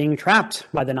are being trapped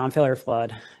by the non-failure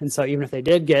flood. And so even if they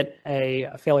did get a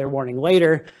failure warning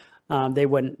later, they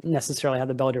wouldn't necessarily have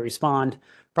the ability to respond.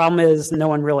 Problem is, no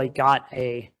one really got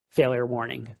a failure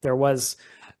warning. There was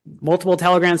multiple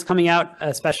telegrams coming out,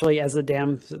 especially as the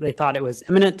dam, they thought it was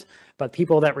imminent, but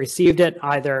people that received it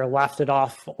either laughed it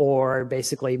off or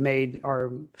basically made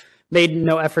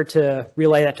no effort to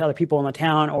relay that to other people in the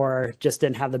town, or just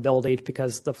didn't have the ability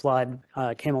because the flood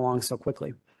came along so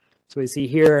quickly. So we see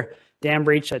here, dam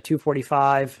breach at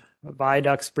 2:45,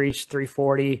 viaducts breach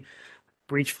 3:40,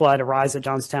 breach flood arise at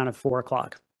Johnstown at 4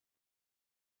 o'clock.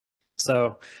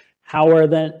 So how were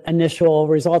the initial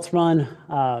results run?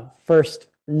 First,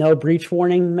 no breach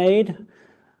warning made.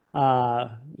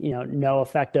 You know, no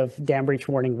effective dam breach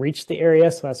warning reached the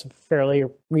area. So that's a fairly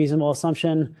reasonable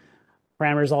assumption.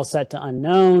 Parameters all set to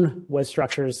unknown. Wood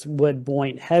structures wood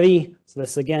buoyant heavy. So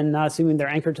this again, not assuming they're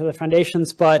anchored to the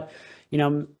foundations, but you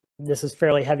know, this is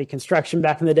fairly heavy construction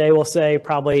back in the day, we'll say,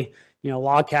 probably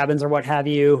log cabins or what have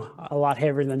you, a lot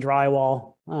heavier than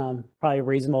drywall. Probably a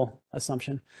reasonable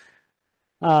assumption.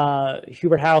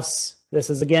 Hubert House, this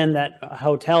is again that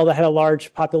hotel that had a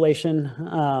large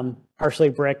population, partially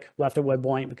brick, left at wood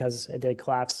point because it did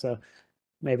collapse. So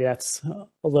maybe that's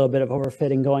a little bit of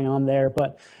overfitting going on there,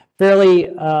 but fairly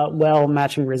well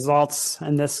matching results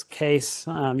in this case.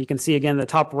 You can see again the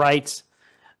top right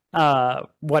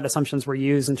what assumptions were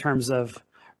used in terms of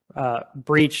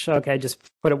breach. Okay,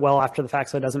 just put it well after the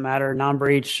fact, so it doesn't matter.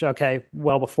 Non-breach, okay,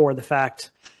 well before the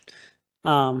fact.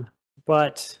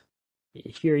 But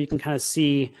here you can kind of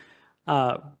see,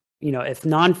 if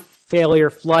non-failure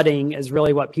flooding is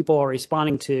really what people are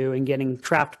responding to and getting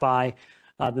trapped by,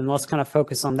 then let's kind of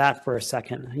focus on that for a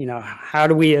second. How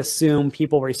do we assume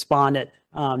people responded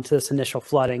to this initial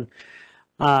flooding?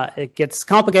 It gets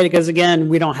complicated because, again,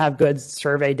 we don't have good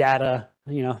survey data,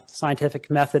 scientific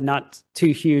method, not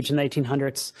too huge in the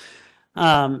 1800s.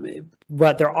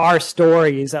 But there are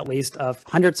stories, at least, of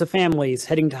hundreds of families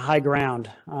heading to high ground.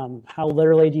 How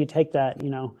literally do you take that?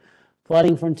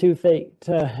 Flooding from 2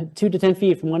 to 10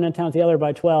 feet from one end of town to the other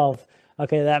by 12.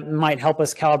 Okay, that might help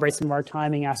us calibrate some of our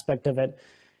timing aspect of it.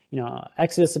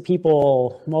 Exodus of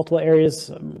people, multiple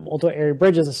area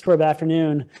bridges, a story of the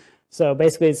afternoon. So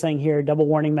basically it's saying here, double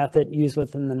warning method used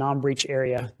within the non-breach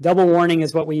area. Double warning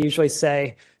is what we usually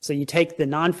say. So you take the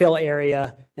non-fail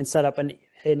area and set up an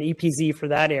EPZ for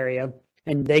that area,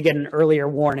 and they get an earlier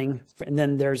warning. And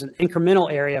then there's an incremental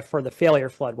area for the failure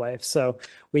flood wave. So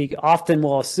we often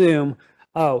will assume,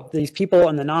 oh, these people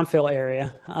in the non-fail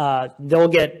area, they'll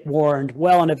get warned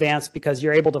well in advance because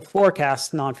you're able to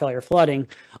forecast non-failure flooding,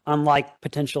 unlike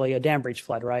potentially a dam breach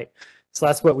flood, right? So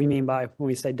that's what we mean by when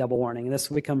we say double warning. And this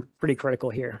will become pretty critical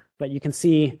here. But you can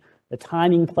see the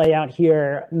timing play out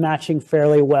here matching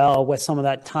fairly well with some of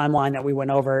that timeline that we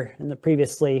went over in the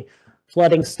previously.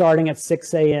 Flooding starting at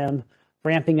 6 a.m.,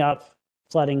 ramping up,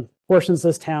 flooding portions of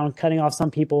this town, cutting off some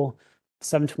people,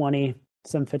 7:20,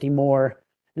 7:50 more.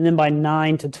 And then by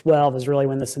 9 to 12 is really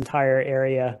when this entire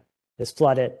area is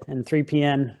flooded. And 3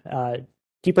 p.m.,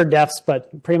 deeper depths,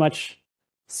 but pretty much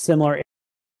similar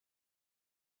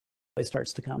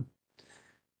starts to come.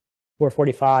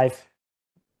 4:45,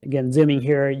 again, zooming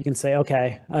here, you can say,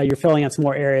 okay, you're filling in some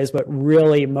more areas, but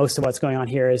really most of what's going on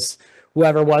here is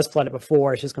whoever was flooded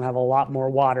before is just going to have a lot more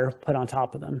water put on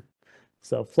top of them.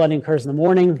 So flooding occurs in the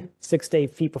morning, 6 to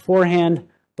 8 feet beforehand,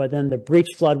 but then the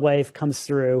breach flood wave comes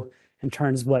through and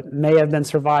turns what may have been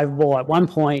survivable at one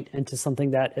point into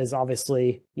something that is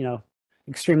obviously,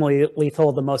 extremely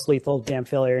lethal, the most lethal dam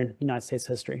failure in United States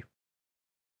history.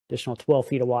 Additional 12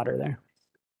 feet of water there.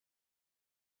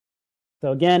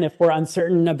 So again, if we're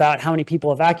uncertain about how many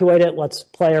people evacuated, let's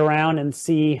play around and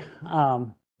see,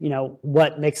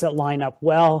 what makes it line up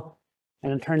well.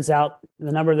 And it turns out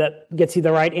the number that gets you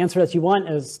the right answer that you want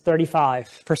is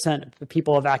 35% of the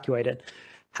people evacuated.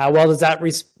 How well does that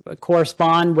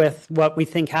correspond with what we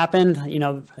think happened?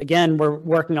 Again, we're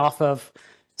working off of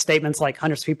statements like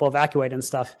hundreds of people evacuated and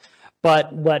stuff.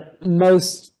 But what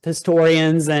most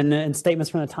historians and statements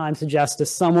from the time suggest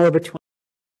is somewhere between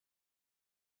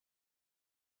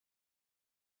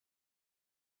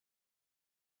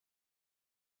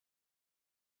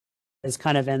is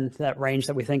kind of in that range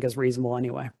that we think is reasonable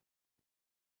anyway.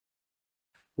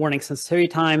 Warning sensitivity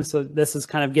time. So this is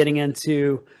kind of getting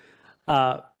into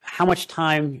how much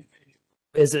time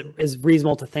is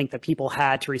reasonable to think that people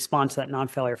had to respond to that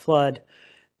non-failure flood.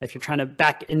 If you're trying to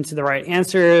back into the right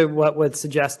answer, what would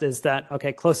suggest is that,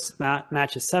 okay, closest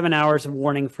match is 7 hours of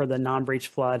warning for the non-breach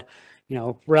flood,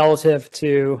 relative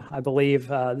to, I believe,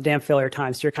 the dam failure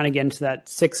time. So you're kind of getting to that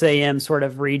 6 a.m. sort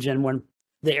of region when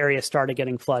the area started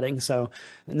getting flooding. So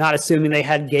not assuming they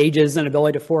had gauges and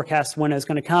ability to forecast when it was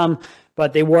going to come,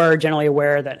 but they were generally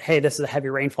aware that, hey, this is a heavy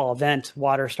rainfall event,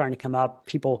 water is starting to come up,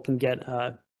 people can get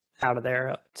out of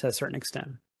there to a certain extent.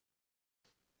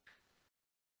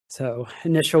 So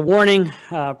initial warning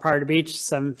prior to breach,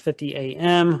 7:50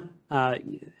 a.m.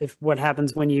 If what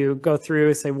happens when you go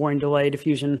through, say, warning delay,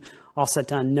 diffusion, all set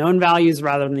to unknown values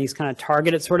rather than these kind of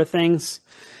targeted sort of things.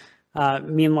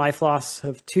 Mean life loss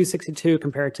of 262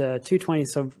 compared to 220.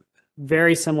 So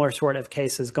very similar sort of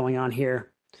cases going on here.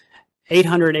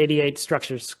 888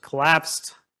 structures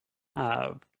collapsed.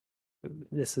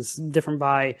 This is different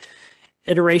by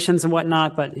iterations and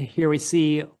whatnot, but here we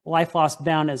see life loss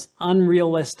bound as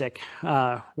unrealistic,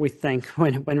 we think,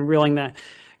 when reeling that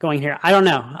going here. I don't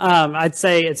know. I'd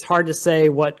say it's hard to say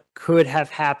what could have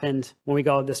happened when we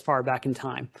go this far back in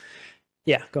time.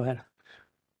 Yeah, go ahead.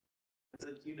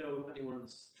 Do you know if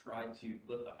anyone's tried to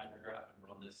flip the hydrograph and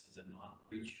run this as a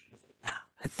non-breach?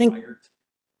 I think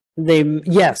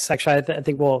Yes, actually,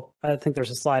 I think there's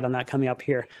a slide on that coming up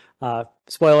here.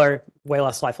 Spoiler, way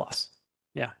less life loss.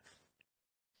 Yeah.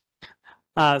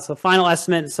 So final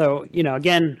estimate. So,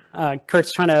 again,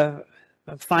 Kurt's trying to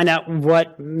find out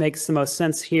what makes the most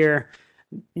sense here.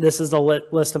 This is the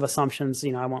list of assumptions.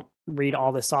 I won't read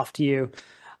all this off to you,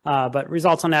 but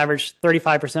results on average,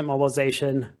 35%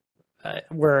 mobilization.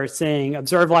 We're seeing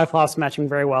observed life loss matching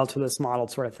very well to this modeled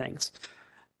sort of things.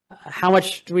 How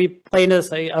much do we play into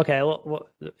this? Okay,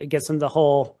 it gets into the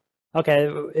whole, okay,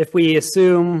 if we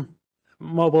assume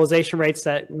mobilization rates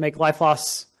that make life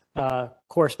loss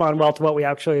correspond well to what we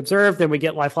actually observe, then we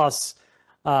get life loss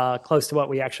close to what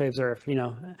we actually observe.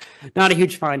 Not a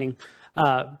huge finding.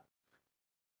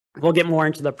 We'll get more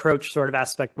into the approach sort of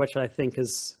aspect, which I think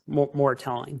is more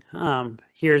telling.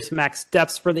 Here's max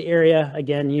depths for the area.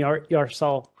 Again, you already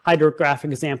saw hydrographic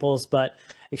examples, but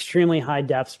extremely high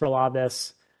depths for a lot of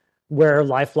this. Where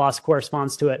life loss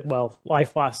corresponds to it, well,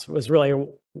 life loss was really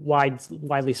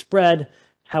widely spread.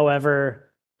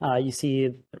 However, you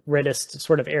see reddest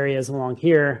sort of areas along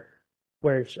here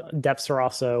where depths are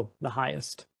also the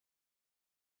highest.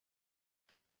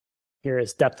 Here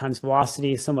is depth times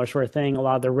velocity, similar sort of thing. A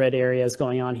lot of the red areas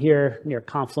going on here near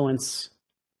confluence.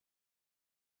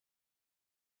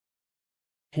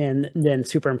 And then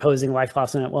superimposing life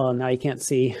loss in it. Well, now you can't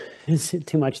see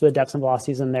too much of the depths and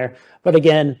velocities in there. But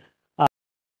again,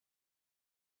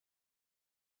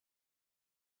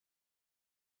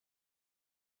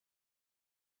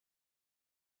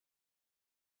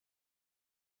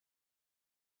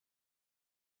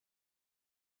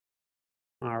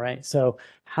 all right, so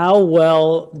how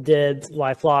well did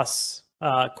life loss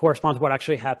correspond to what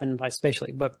actually happened by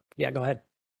spatially? But yeah, go ahead.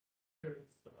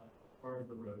 Part of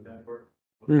the road network.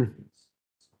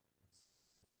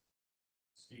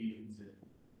 Speeds and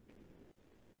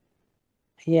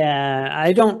Yeah,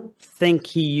 I don't think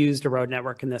he used a road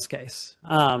network in this case.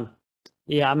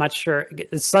 Yeah, I'm not sure.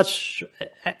 It's such,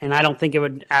 and I don't think it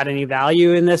would add any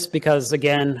value in this because,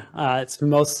 again, it's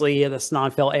mostly this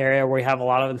non-fill area where we have a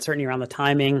lot of uncertainty around the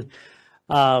timing.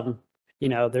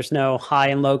 There's no high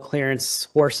and low clearance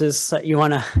horses that you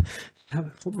want to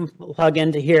plug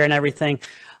into here and everything.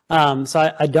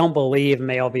 So I don't believe,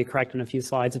 may all be correct in a few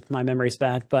slides if my memory's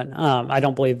bad, but I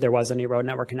don't believe there was any road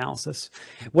network analysis,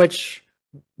 which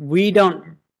we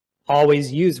don't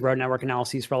always use road network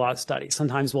analyses for a lot of studies.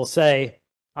 Sometimes we'll say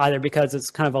either because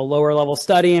it's kind of a lower level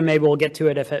study and maybe we'll get to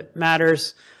it if it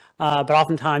matters. But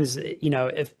oftentimes,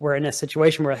 if we're in a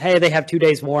situation where, hey, they have 2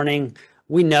 days warning,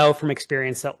 we know from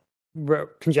experience that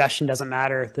congestion doesn't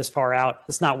matter this far out.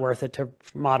 It's not worth it to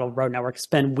model road network,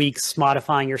 spend weeks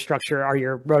modifying your structure or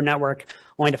your road network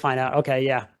only to find out, okay,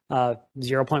 yeah,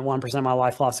 0.1% of my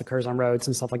life loss occurs on roads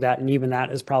and stuff like that. And even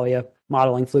that is probably a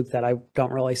modeling fluke that I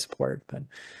don't really support, but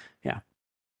yeah.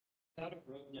 without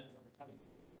a road network,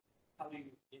 how do you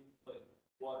input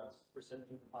what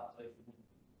percentage of the population?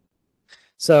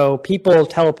 So people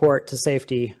teleport to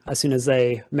safety as soon as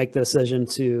they make the decision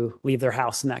to leave their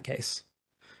house in that case.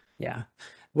 Yeah,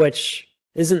 which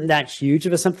isn't that huge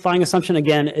of a simplifying assumption.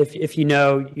 Again, if you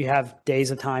have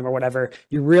days of time or whatever,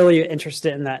 you're really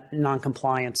interested in that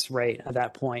non-compliance rate at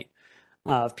that point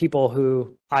of people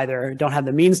who either don't have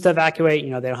the means to evacuate, they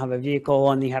don't have a vehicle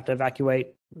and you have to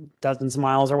evacuate dozens of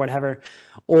miles or whatever,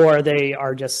 or they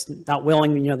are just not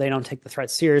willing, they don't take the threat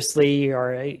seriously,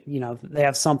 or, they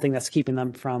have something that's keeping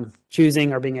them from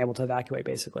choosing or being able to evacuate,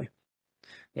 basically.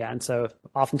 Yeah, and so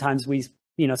oftentimes we,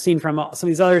 seen from some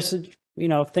of these other,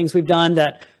 things we've done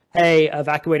that, hey,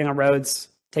 evacuating on roads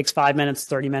takes 5 minutes,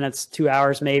 30 minutes, 2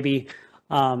 hours maybe.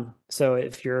 So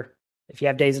if you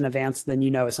have days in advance, then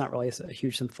it's not really a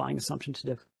huge simplifying assumption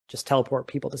to just teleport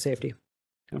people to safety.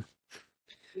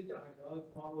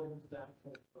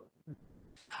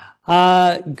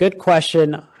 Good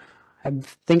question. I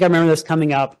think I remember this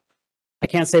coming up. I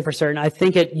can't say for certain. I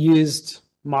think it used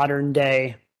modern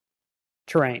day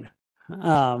terrain.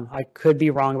 I could be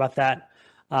wrong about that.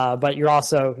 But you're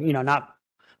also, not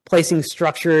placing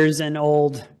structures in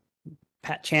old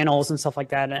channels and stuff like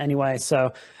that anyway.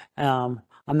 So I'm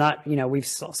not, we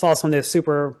saw some of the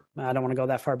super, I don't want to go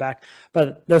that far back,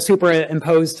 but those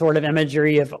superimposed sort of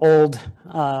imagery of old,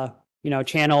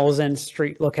 channels and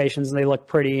street locations, and they look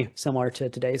pretty similar to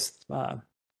today's,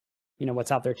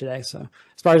 what's out there today. So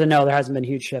as far as I know, there hasn't been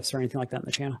huge shifts or anything like that in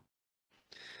the channel.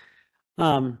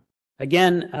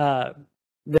 Again,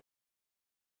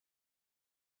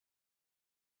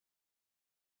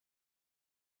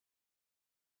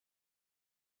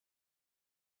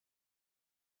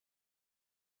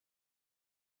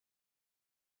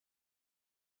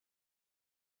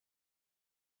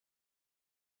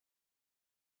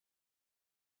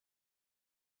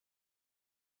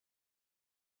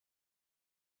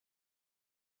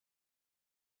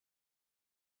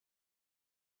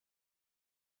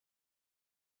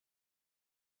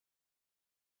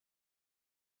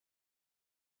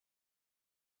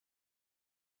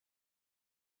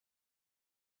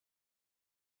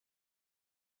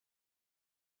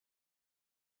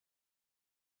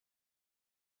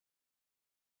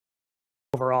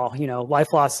 overall.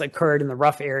 Life loss occurred in the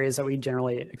rough areas that we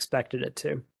generally expected it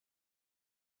to.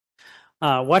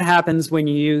 What happens when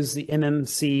you use the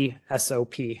MMC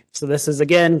SOP? So this is,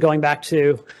 again, going back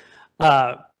to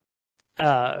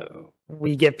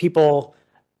we give people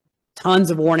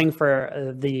tons of warning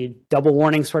for the double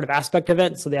warning sort of aspect of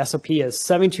it. So the SOP is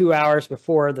 72 hours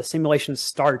before the simulation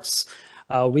starts.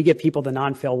 We give people the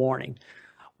non-fail warning.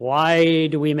 Why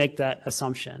do we make that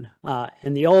assumption?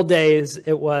 In the old days,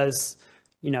 it was,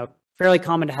 fairly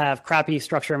common to have crappy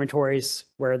structure inventories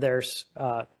where there's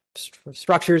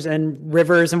structures and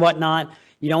rivers and whatnot.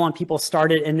 You don't want people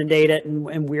started, inundated,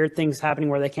 and weird things happening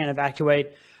where they can't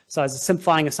evacuate. So as a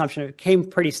simplifying assumption, it became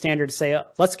pretty standard to say,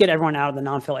 let's get everyone out of the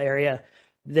non-fill area.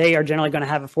 They are generally going to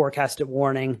have a forecasted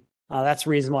warning. That's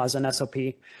reasonable as an SOP.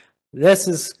 This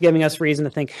is giving us reason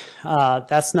to think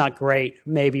that's not great,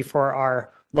 maybe for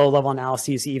our low-level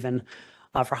analyses even.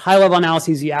 For high-level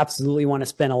analyses, you absolutely want to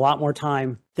spend a lot more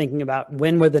time thinking about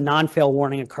when would the non-fail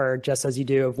warning occur, just as you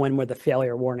do of when would the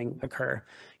failure warning occur.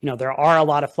 There are a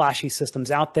lot of flashy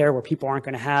systems out there where people aren't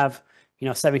going to have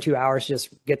 72 hours,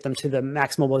 just get them to the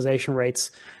max mobilization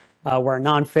rates, where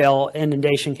non-fail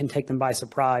inundation can take them by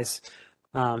surprise.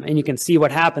 And you can see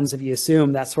what happens if you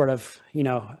assume that sort of,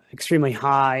 extremely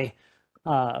high,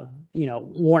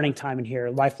 warning time in here.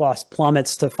 Life loss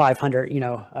plummets to 500,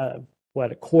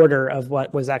 a quarter of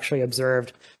what was actually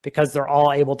observed, because they're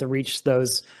all able to reach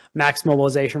those max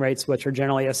mobilization rates, which are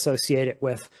generally associated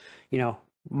with,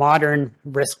 modern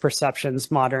risk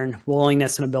perceptions, modern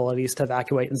willingness and abilities to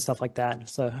evacuate and stuff like that.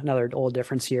 So another old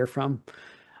difference here from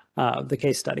the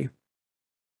case study.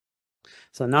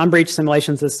 So non-breach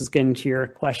simulations, this is getting to your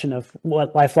question of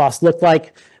what life loss looked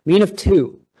like. Mean of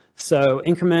 2. So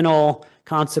incremental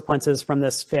consequences from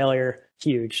this failure,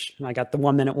 huge. And I got the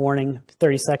 1-minute warning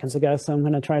 30 seconds ago, so I'm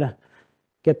going to try to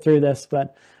get through this.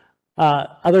 But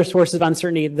other sources of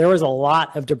uncertainty, there was a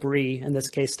lot of debris in this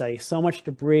case study. So much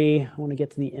debris. I want to get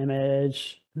to the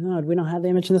image. No, we don't have the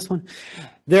image in this one.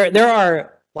 There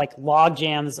are like log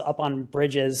jams up on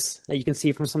bridges that you can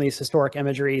see from some of these historic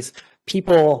imageries.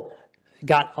 People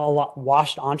got a lot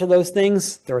washed onto those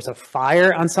things. There was a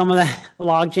fire on some of the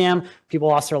log jam. People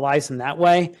lost their lives in that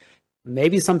way.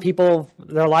 Maybe some people,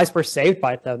 their lives were saved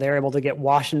by it though. They were able to get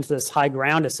washed into this high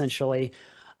ground essentially.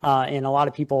 And a lot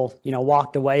of people,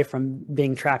 walked away from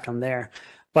being trapped on there.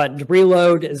 But debris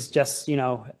load is just,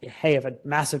 hey, if a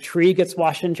massive tree gets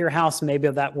washed into your house, maybe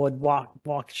that would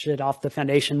wash it off the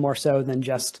foundation more so than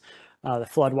just the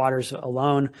floodwaters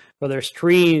alone. But there's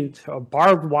a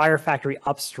barbed wire factory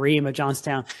upstream of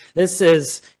Johnstown. This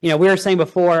is, we were saying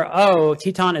before,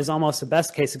 Teton is almost the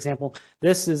best case example.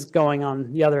 This is going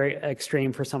on the other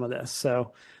extreme for some of this.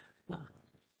 So,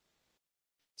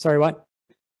 sorry, what?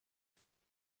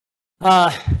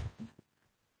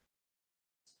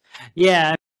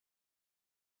 Yeah.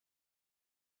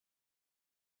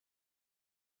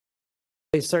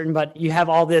 Certain, but you have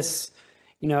all this,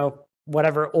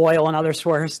 whatever oil and other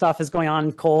sort of stuff is going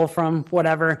on, coal from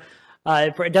whatever.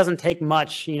 It doesn't take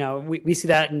much, we see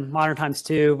that in modern times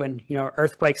too, when,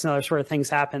 earthquakes and other sort of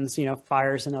things happens,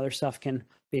 fires and other stuff can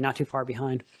be not too far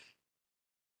behind.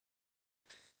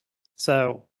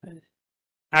 So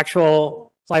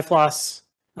actual life loss,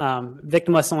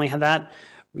 victimless only had that.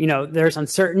 There's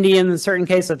uncertainty in a certain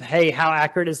case of, hey, how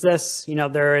accurate is this?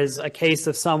 There is a case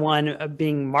of someone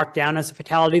being marked down as a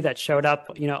fatality that showed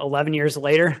up, 11 years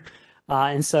later.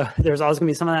 And so there's always going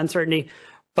to be some of that uncertainty.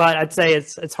 But I'd say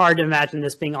it's hard to imagine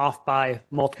this being off by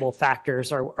multiple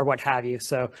factors or what have you.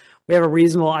 So we have a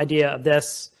reasonable idea of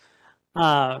this.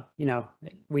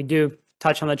 We do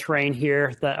touch on the terrain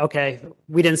here that, okay,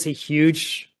 we didn't see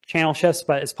huge channel shifts,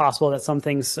 but it's possible that some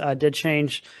things did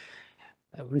change.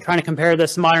 I'm trying to compare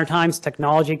this to modern times.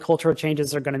 Technology, cultural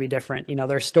changes are going to be different.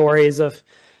 There's stories of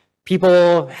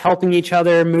people helping each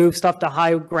other move stuff to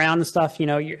high ground and stuff.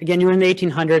 You're in the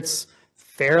 1800s,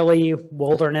 fairly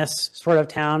wilderness sort of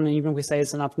town. And even if we say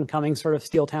it's an up and coming sort of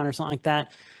steel town or something like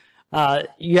that,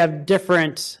 you have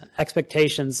different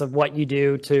expectations of what you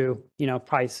do to,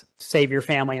 probably save your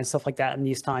family and stuff like that in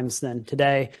these times than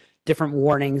today. Different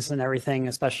warnings and everything,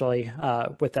 especially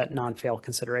with that non-fail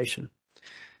consideration.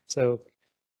 So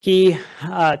key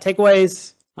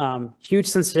takeaways, huge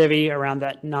sensitivity around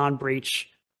that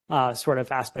non-breach sort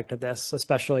of aspect of this,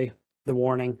 especially the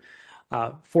warning.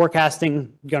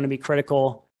 Forecasting going to be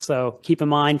critical. So keep in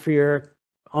mind for your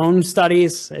own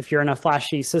studies, if you're in a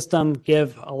flashy system,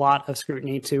 give a lot of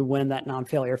scrutiny to when that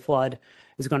non-failure flood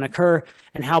is going to occur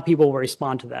and how people will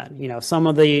respond to that. Some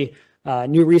of the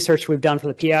new research we've done for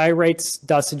the PI rates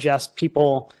does suggest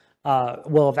people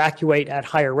will evacuate at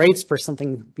higher rates for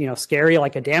something scary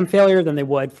like a dam failure than they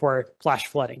would for flash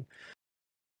flooding.